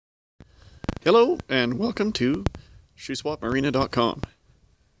Hello and welcome to shoeswapmarina.com.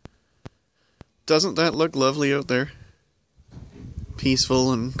 Doesn't that look lovely out there?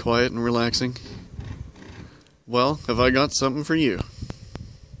 Peaceful and quiet and relaxing. Well, have I got something for you.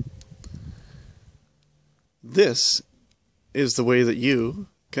 This is the way that you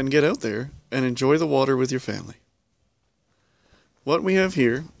can get out there and enjoy the water with your family. What we have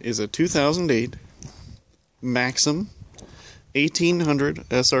here is a 2008 Maxum 1800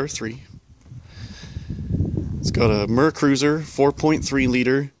 SR3. It's got a Mercruiser 4.3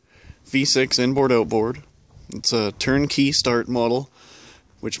 liter V6 inboard-outboard. It's a turnkey start model,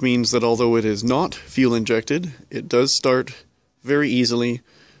 which means that although it is not fuel injected, it does start very easily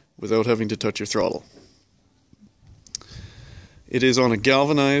without having to touch your throttle. It is on a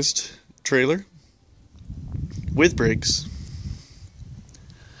galvanized trailer with brakes,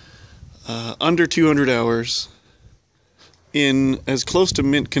 under 200 hours, in as close to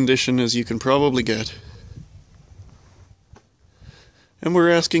mint condition as you can probably get. And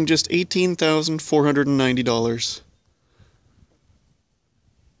we're asking just $18,490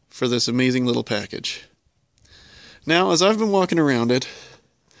 for this amazing little package. Now, as I've been walking around it,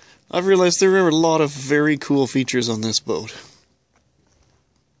 I've realized there are a lot of very cool features on this boat.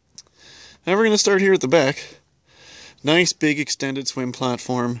 Now we're going to start here at the back. Nice big extended swim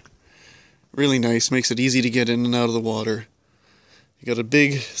platform. Really nice, makes it easy to get in and out of the water. You got a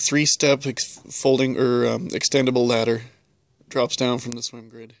big 3-step extendable ladder. Drops down from the swim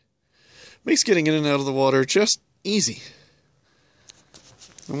grid. Makes getting in and out of the water just easy.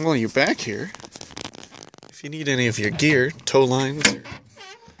 And while you're back here, if you need any of your gear, tow lines, or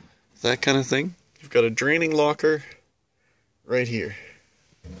that kind of thing, you've got a draining locker right here.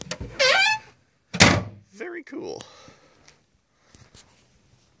 Very cool.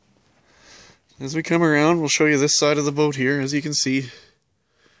 As we come around, we'll show you this side of the boat here. As you can see,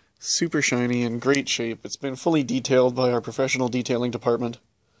 super shiny and great shape. It's been fully detailed by our professional detailing department.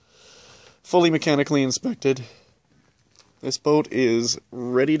 Fully mechanically inspected. This boat is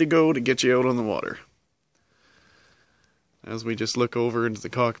ready to go to get you out on the water. As we just look over into the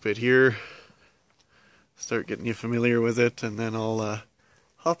cockpit here, start getting you familiar with it, and then I'll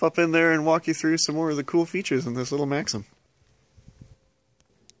hop up in there and walk you through some more of the cool features in this little Maxum.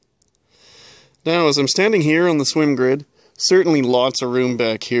 Now, as I'm standing here on the swim grid, certainly lots of room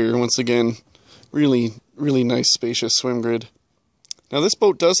back here. Once again, really nice spacious swim grid. Now this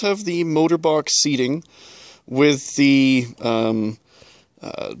boat does have the motorbox seating with the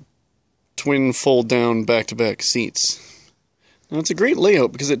twin fold down back-to-back seats. Now it's a great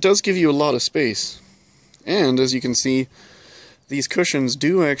layout because it does give you a lot of space. And as you can see, these cushions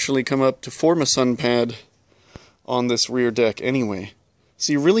do actually come up to form a sun pad on this rear deck anyway.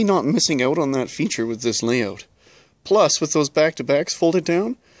 So you're really not missing out on that feature with this layout. Plus, with those back-to-backs folded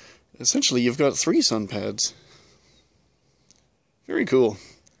down, essentially you've got 3 sun pads. Very cool.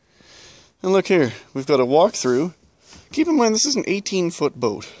 And look here, we've got a walkthrough. Keep in mind, this is an 18-foot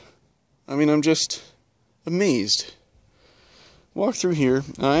boat. I mean, I'm just amazed. Walk through here.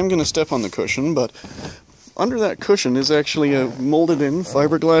 I'm going to step on the cushion, but under that cushion is actually a molded-in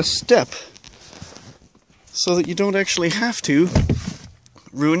fiberglass step, so that you don't actually have to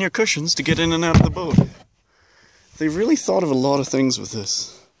ruin your cushions to get in and out of the boat. They've really thought of a lot of things with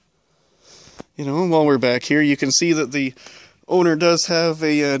this. You know, while we're back here, you can see that the owner does have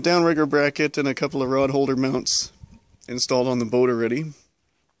a downrigger bracket and a couple of rod holder mounts installed on the boat already.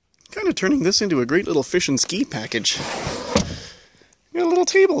 Kind of turning this into a great little fish and ski package. Got a little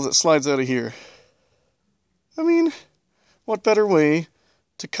table that slides out of here. I mean, what better way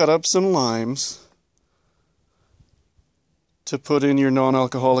to cut up some limes to put in your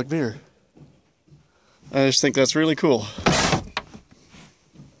non-alcoholic beer? I just think that's really cool.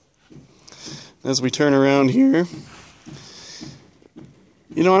 As we turn around here,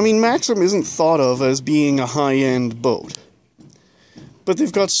 you know, I mean, Maxum isn't thought of as being a high-end boat, but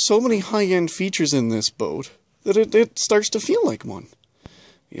they've got so many high-end features in this boat that it starts to feel like one.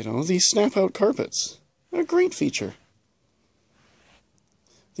 You know, these snap-out carpets, a great feature.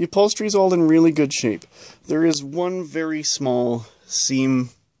 The upholstery's all in really good shape. There is one very small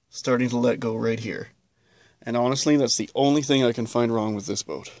seam starting to let go right here. And honestly, that's the only thing I can find wrong with this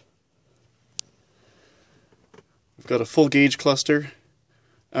boat. We've got a full gauge cluster.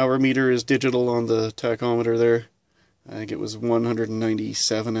 Hour meter is digital on the tachometer there. I think it was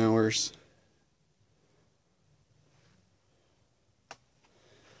 197 hours.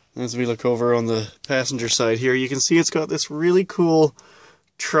 As we look over on the passenger side here, you can see it's got this really cool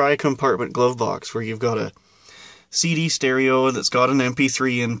tri-compartment glove box where you've got a CD stereo that's got an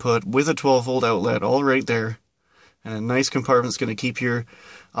MP3 input with a 12-volt outlet all right there. And a nice compartment's going to keep your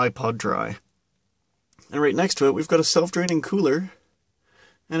iPod dry. And right next to it, we've got a self-draining cooler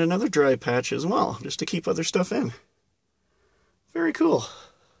and another dry patch as well, just to keep other stuff in. Very cool.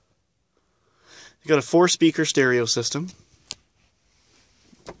 You got a 4-speaker stereo system.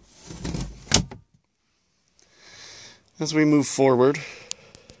 As we move forward,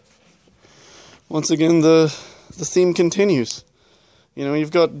 once again the theme continues. You know,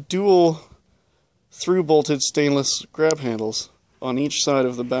 you've got dual through-bolted stainless grab handles on each side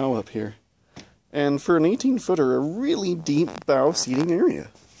of the bow up here. And for an 18-footer, a really deep bow seating area.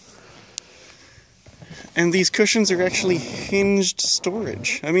 And these cushions are actually hinged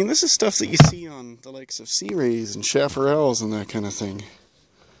storage. I mean, this is stuff that you see on the likes of Sea Rays and Chaparrals and that kind of thing.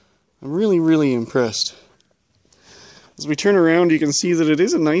 I'm really, really impressed. As we turn around, you can see that it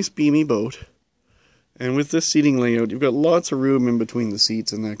is a nice beamy boat. And with this seating layout, you've got lots of room in between the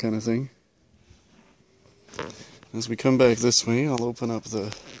seats and that kind of thing. As we come back this way, I'll open up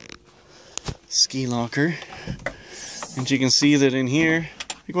the ski locker. And you can see that in here,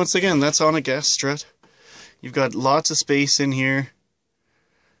 once again, that's on a gas strut. You've got lots of space in here.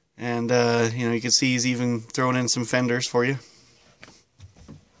 And, you know, you can see he's even thrown in some fenders for you.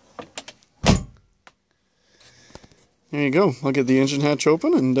 There you go. I'll get the engine hatch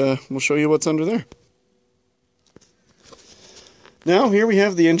open and we'll show you what's under there. Now, here we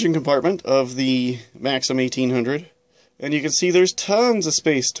have the engine compartment of the Maxum 1800. And you can see there's tons of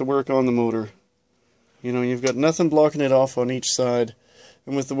space to work on the motor. You know, you've got nothing blocking it off on each side.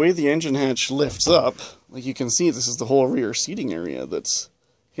 And with the way the engine hatch lifts up, like you can see, this is the whole rear seating area that's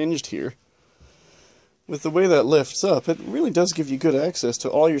hinged here. With the way that lifts up, it really does give you good access to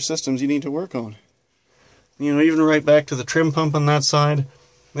all your systems you need to work on. You know, even right back to the trim pump on that side,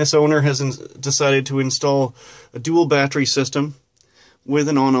 this owner has decided to install a dual battery system with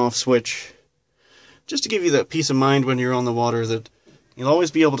an on-off switch, just to give you that peace of mind when you're on the water that you'll always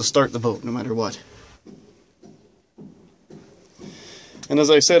be able to start the boat no matter what. And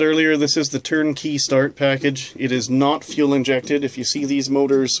as I said earlier, this is the turnkey start package. It is not fuel injected. If you see these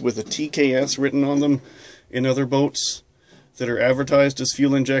motors with a TKS written on them in other boats that are advertised as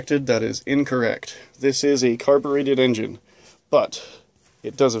fuel injected, that is incorrect. This is a carbureted engine, but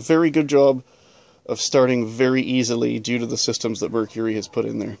it does a very good job of starting very easily due to the systems that Mercury has put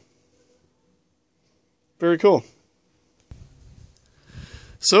in there. Very cool.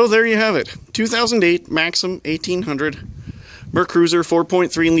 So there you have it. 2008 Maxum 1800 Mercruiser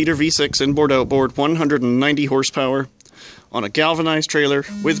 4.3 liter V6 inboard outboard, 190 horsepower on a galvanized trailer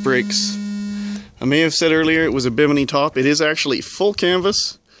with brakes. I may have said earlier it was a bimini top. It is actually full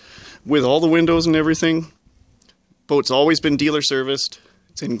canvas with all the windows and everything. Boat's always been dealer serviced.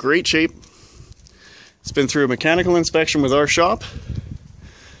 It's in great shape. It's been through a mechanical inspection with our shop.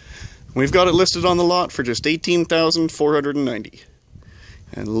 We've got it listed on the lot for just $18,490.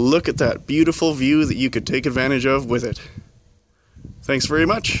 And look at that beautiful view that you could take advantage of with it. Thanks very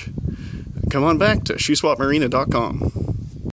much. Come on back to shoeswapmarina.com.